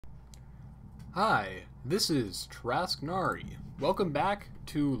Hi, this is Trasknari. Welcome back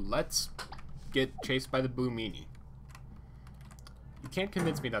to Let's Get Chased by the Blue Meanie. You can't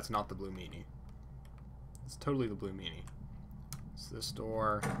convince me that's not the Blue Meanie. It's totally the Blue Meanie. It's this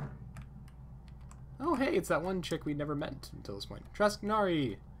door. Oh, hey, it's that one chick we never met until this point.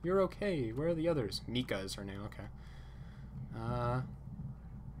 Trasknari, you're okay. Where are the others? Mika is her name, okay.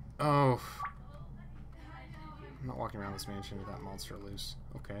 Oh. I'm not walking around this mansion with that monster loose.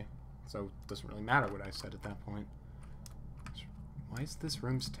 Okay. So it doesn't really matter what I said at that point. Why is this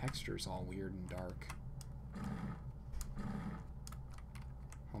room's textures all weird and dark?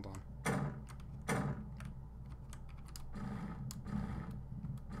 Hold on.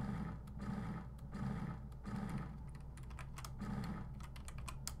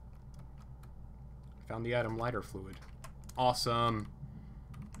 Found the item lighter fluid. Awesome.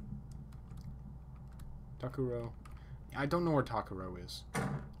 Takuro. I don't know where Takuro is.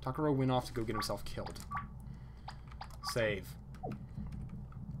 Takuro went off to go get himself killed. Save. Let's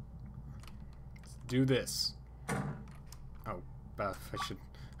do this. Oh, I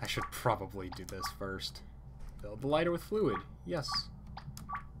should probably do this first. Fill the lighter with fluid. Yes.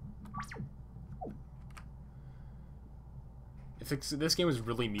 If this game was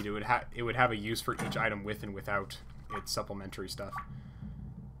really meaty, it would have a use for each item with and without its supplementary stuff.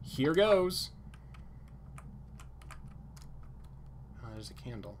 Here goes. There's a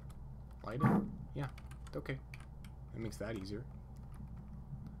candle. Light it? Yeah. Okay. That makes that easier.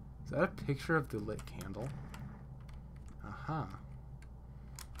 Is that a picture of the lit candle? Aha.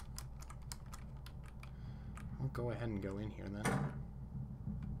 I'll go ahead and go in here then.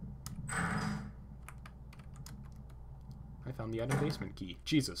 I found the item basement key.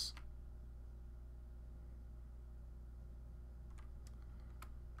 Jesus.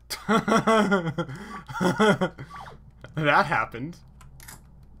 That happened.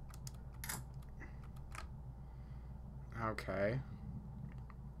 Okay.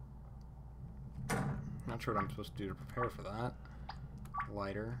 Not sure what I'm supposed to do to prepare for that.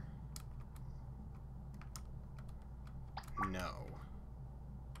 Lighter. No.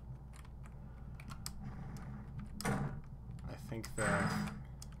 I think the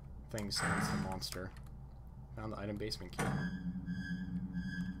thing sends the monster. Found the item basement key.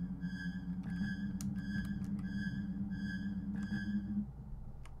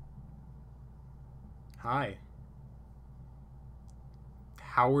 Hi.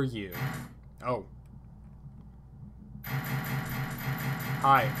 How are you? Oh.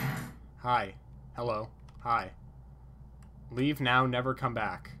 Hi. Hi. Hello. Hi. Leave now, never come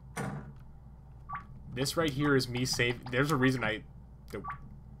back. This right here is me save. There's a reason I... Oh.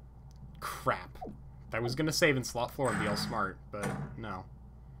 Crap. I was gonna save in slot 4 and be all smart, but no.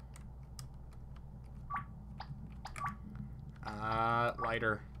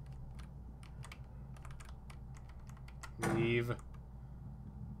 Lighter. Leave.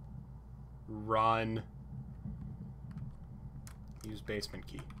 Run. Use basement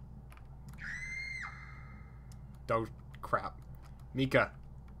key. Oh, crap. Mika.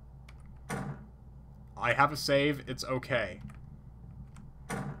 I have a save. It's okay.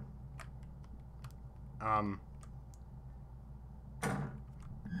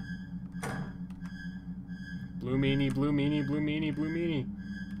 Blue meanie, blue meanie, blue meanie, blue meanie.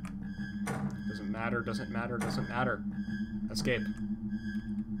 Doesn't matter, doesn't matter, doesn't matter. Escape.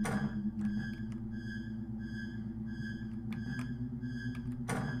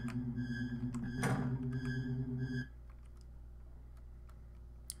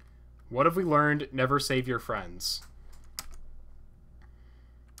 What have we learned? Never save your friends.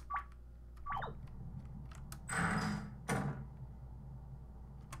 Okay,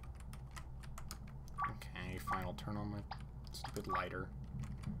 fine, I'll turn on my stupid lighter.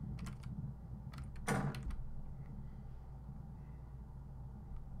 Let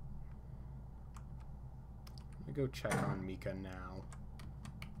me go check on Mika now.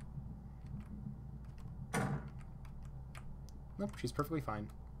 Nope, she's perfectly fine.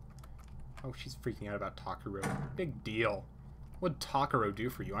 Oh, she's freaking out about Takuro. Big deal. What'd Takuro do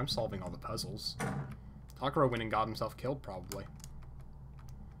for you? I'm solving all the puzzles. Takuro went and got himself killed, probably.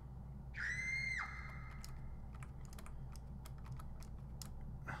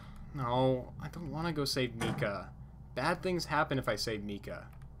 No, I don't want to go save Mika. Bad things happen if I save Mika.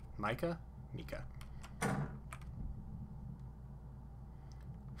 Mika? Mika.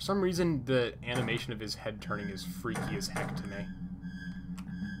 For some reason, the animation of his head turning is freaky as heck to me.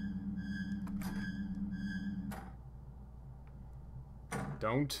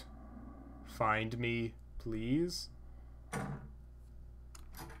 Don't find me, please.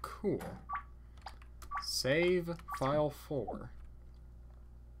 Cool. Save file 4.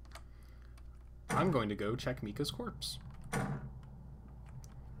 I'm going to go check Mika's corpse.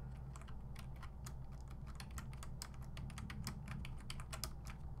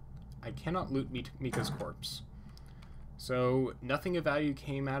 I cannot loot Mika's corpse. So, nothing of value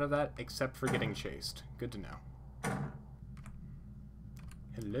came out of that except for getting chased. Good to know.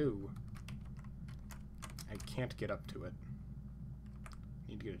 Hello. I can't get up to it.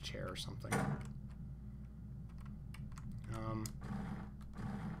 Need to get a chair or something.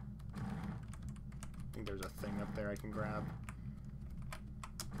 I think there's a thing up there I can grab.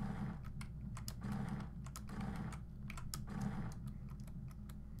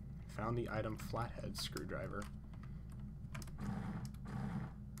 Found the item flathead screwdriver.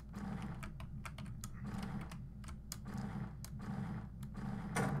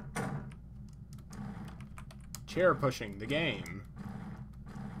 Chair pushing the game.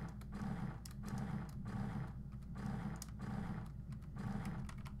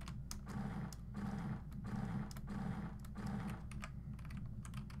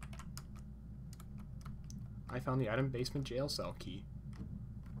 I found the item basement jail cell key.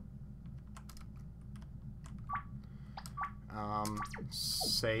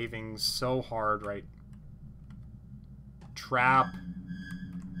 Saving so hard, right? Trap.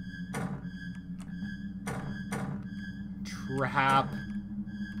 Trap.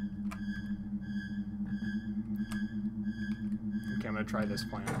 Okay, I'm gonna try this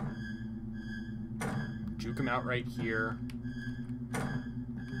plan. Juke him out right here.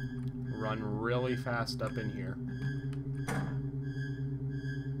 Run really fast up in here.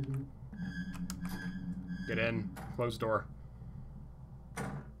 Get in. Close door.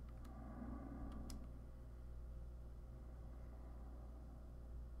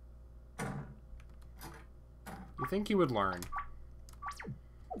 You think he would learn?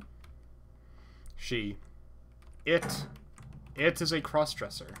 She. It is a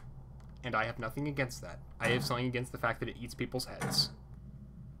cross-dresser. And I have nothing against that. I have something against the fact that it eats people's heads.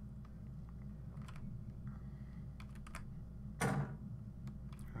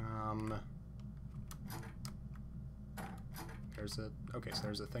 There's a... Okay, so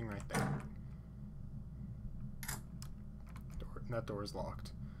there's a thing right there. That door is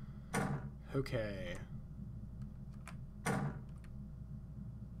locked. Okay.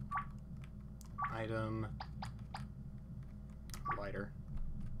 Item. Lighter.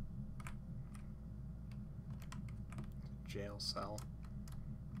 Jail cell.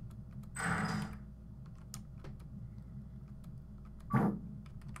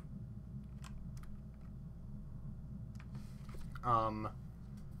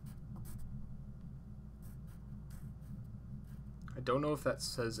 I don't know if that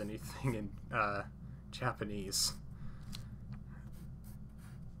says anything in Japanese.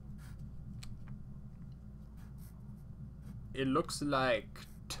 It looks like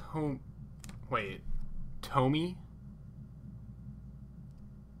Tomi?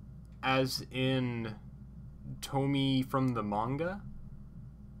 As in Tomi from the manga?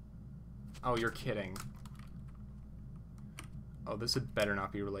 Oh, you're kidding. Oh, this had better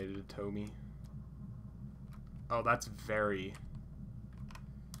not be related to Tomi. Oh, that's very...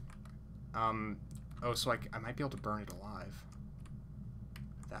 Oh, so I might be able to burn it alive.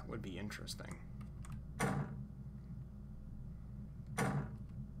 That would be interesting.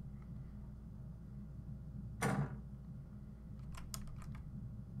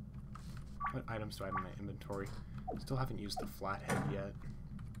 What items do I have in my inventory? Still haven't used the flathead yet.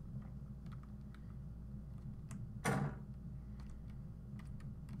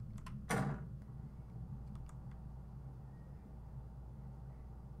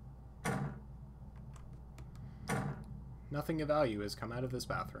 Nothing of value has come out of this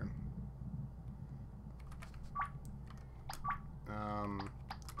bathroom.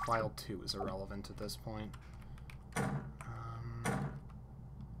 File 2 is irrelevant at this point.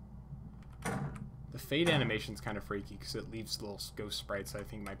 The fade animation's kind of freaky because it leaves little ghost sprites that I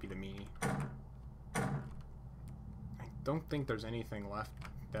think might be the meanie. I don't think there's anything left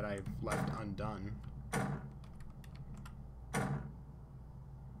that I've left undone.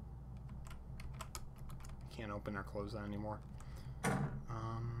 Can't open or close that anymore.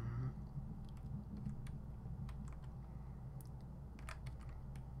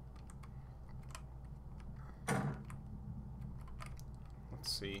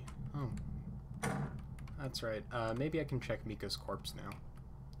 Let's see. Oh, that's right. Maybe I can check Mika's corpse now.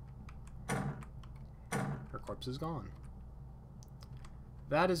 Her corpse is gone.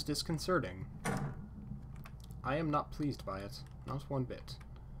 That is disconcerting. I am not pleased by it. Not one bit.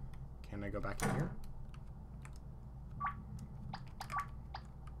 Can I go back in here?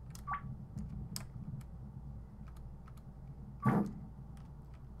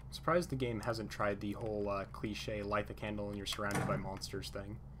 Surprised the game hasn't tried the whole cliche light the candle and you're surrounded by monsters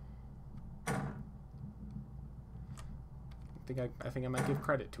thing. I think I might give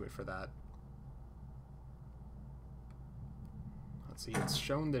credit to it for that. Let's see, it's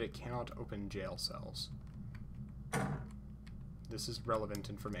shown that it cannot open jail cells. This is relevant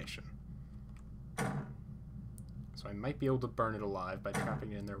information. So I might be able to burn it alive by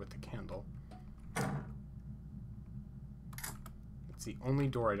trapping it in there with the candle. It's the only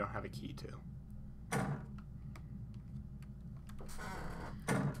door I don't have a key to.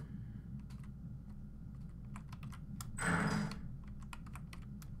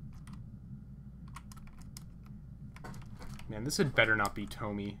 Man, this had better not be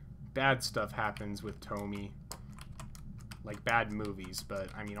Tomy. Bad stuff happens with Tomy. Like bad movies, but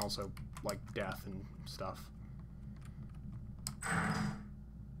I mean also like death and stuff.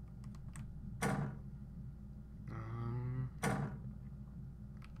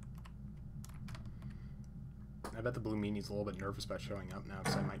 I bet the Blue Meanie's a little bit nervous about showing up now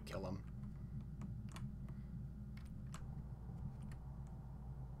because I might kill him.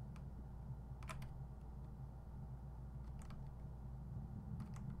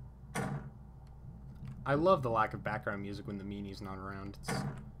 I love the lack of background music when the Meanie's not around. It's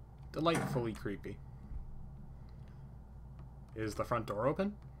delightfully creepy. Is the front door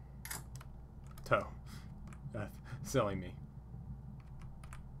open? Toe. Silly me.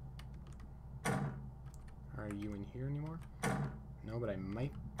 Are you in here anymore? No, but I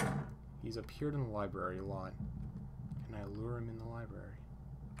might... He's appeared in the library a lot. Can I lure him in the library?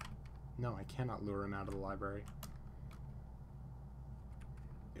 No, I cannot lure him out of the library.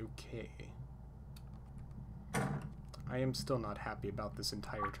 Okay. I am still not happy about this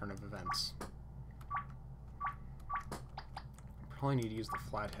entire turn of events. Probably need to use the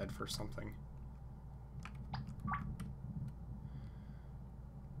flathead for something.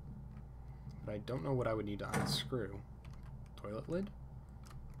 But I don't know what I would need to unscrew. Toilet lid?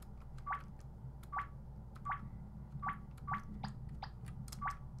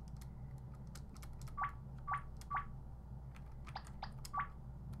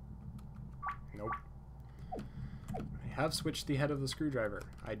 Nope. I have switched the head of the screwdriver.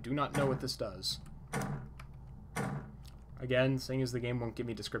 I do not know what this does. Again, seeing as the game won't give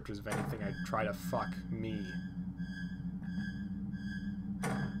me descriptors of anything, I try to fuck me.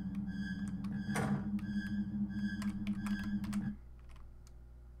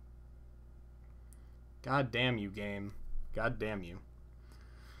 God damn you, game. God damn you.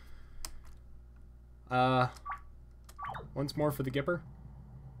 Once more for the Gipper.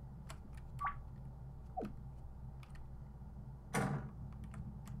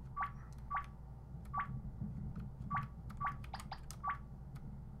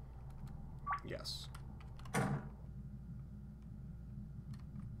 Yes.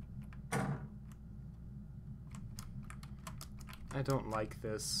 I don't like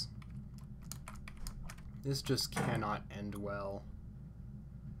this. This just cannot end well.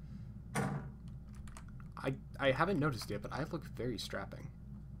 I haven't noticed yet, but I look very strapping.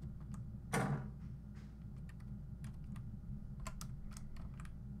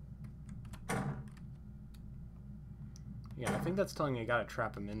 Yeah, I think that's telling me I gotta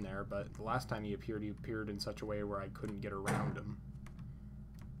trap him in there, but the last time he appeared in such a way where I couldn't get around him.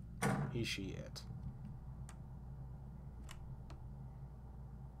 He, she, it.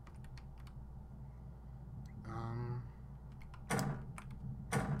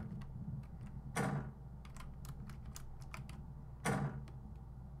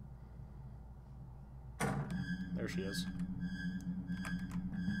 There she is.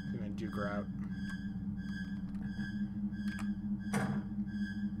 I'm gonna juke her out.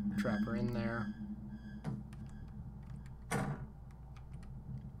 Trap her in there.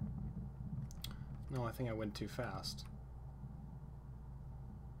 No, I think I went too fast.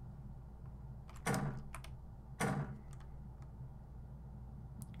 Gonna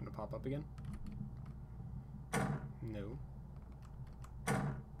pop up again? No.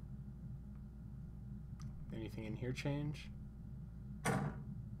 Anything in here change?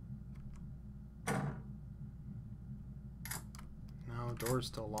 No, door's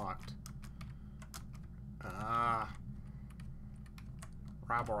still locked. Ah.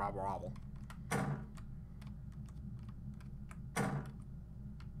 Rabble, rabble, rabble.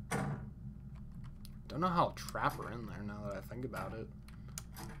 Don't know how I'll trap her in there now that I think about it.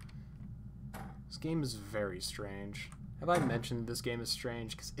 This game is very strange. Have I mentioned this game is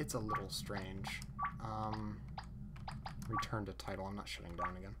strange? Because it's a little strange. Return to title. I'm not shutting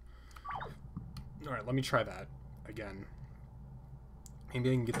down again. Alright, let me try that again. Maybe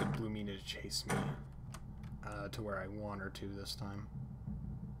I can get the Blue Meanie to chase me to where I want her to this time.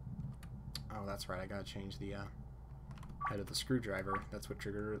 Oh, that's right. I gotta change the head of the screwdriver. That's what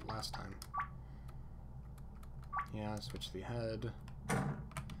triggered it last time. Yeah, switch the head.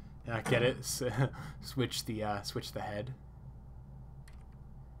 Yeah, get it? switch the head.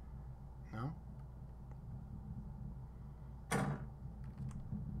 No?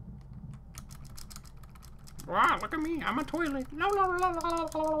 Wow, look at me, I'm a toilet.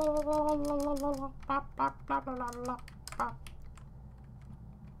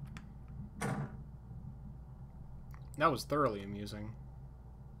 That was thoroughly amusing.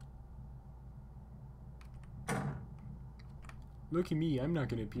 Look at me, I'm not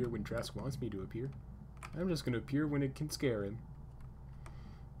gonna appear when Trask wants me to appear. I'm just gonna appear when it can scare him.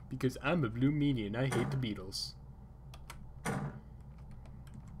 Because I'm a blue meanie and I hate the Beatles.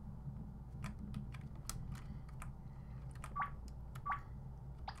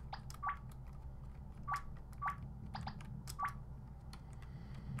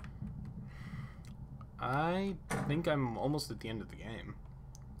 I think I'm almost at the end of the game.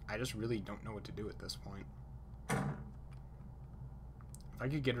 I just really don't know what to do at this point. If I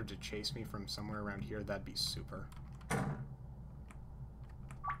could get her to chase me from somewhere around here, that'd be super.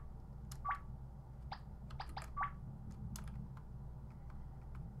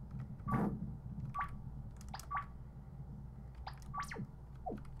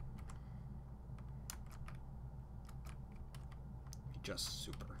 Just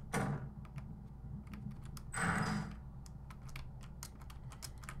super.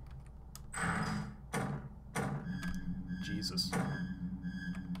 Jesus.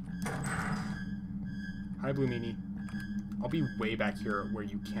 Hi, Blue Meanie. I'll be way back here where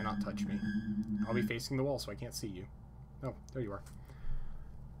you cannot touch me. I'll be facing the wall so I can't see you. Oh, there you are.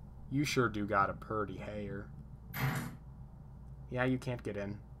 You sure do got a purty hair. Yeah, you can't get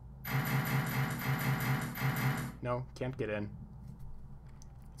in. No, can't get in.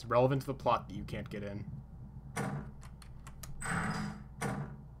 It's relevant to the plot that you can't get in.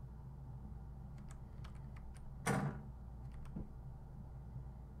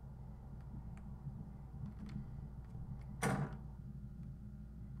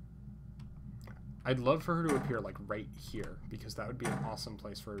 I'd love for her to appear, like, right here, because that would be an awesome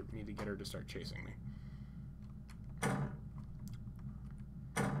place for me to get her to start chasing me.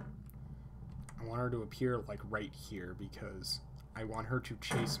 I want her to appear, like, right here, because I want her to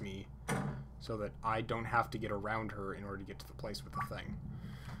chase me so that I don't have to get around her in order to get to the place with the thing.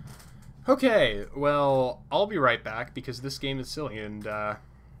 Okay, well, I'll be right back, because this game is silly, and,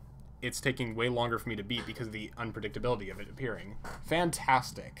 it's taking way longer for me to beat because of the unpredictability of it appearing.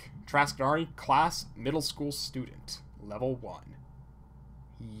 Fantastic. Trask Nari, class, middle school student. Level 1.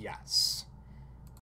 Yes.